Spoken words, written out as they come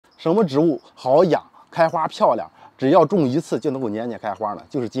什么植物好养、开花漂亮，只要种一次就能够年年开花呢？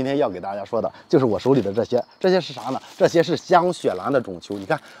就是今天要给大家说的，就是我手里的这些是啥呢？这些是香雪兰的种球，你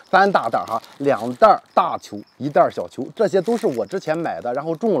看3大袋哈，2袋大球，1袋小球，这些都是我之前买的，然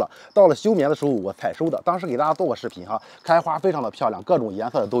后种了，到了休眠的时候我采收的，当时给大家做过视频哈，开花非常的漂亮，各种颜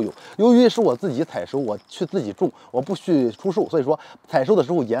色的都有。由于是我自己采收，我去自己种，我不去出售，所以说采收的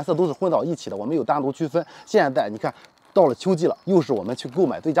时候颜色都是混到一起的，我没有单独区分。现在你看。到了秋季了，又是我们去购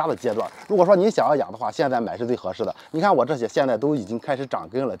买最佳的阶段。如果说您想要养的话，现在买是最合适的。你看我这些现在都已经开始长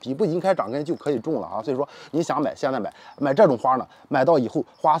根了，底部已经开始长根就可以种了啊。所以说你想买，现在买这种花呢，买到以后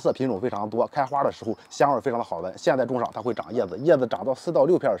花色品种非常多，开花的时候香味非常的好闻。现在种上它会长叶子，叶子长到4到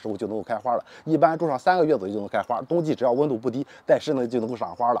6片的时候就能够开花了。一般种上3个月左右就能开花。冬季只要温度不低，在室内就能够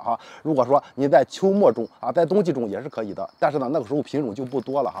赏花了哈。如果说你在秋末种啊，在冬季种也是可以的，但是呢那个时候品种就不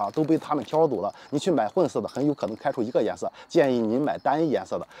多了哈，都被他们挑走了。你去买混色的，很有可能开出一个颜色。建议您买单一颜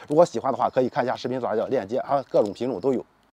色的，如果喜欢的话，可以看一下视频左下角链接啊，各种品种都有。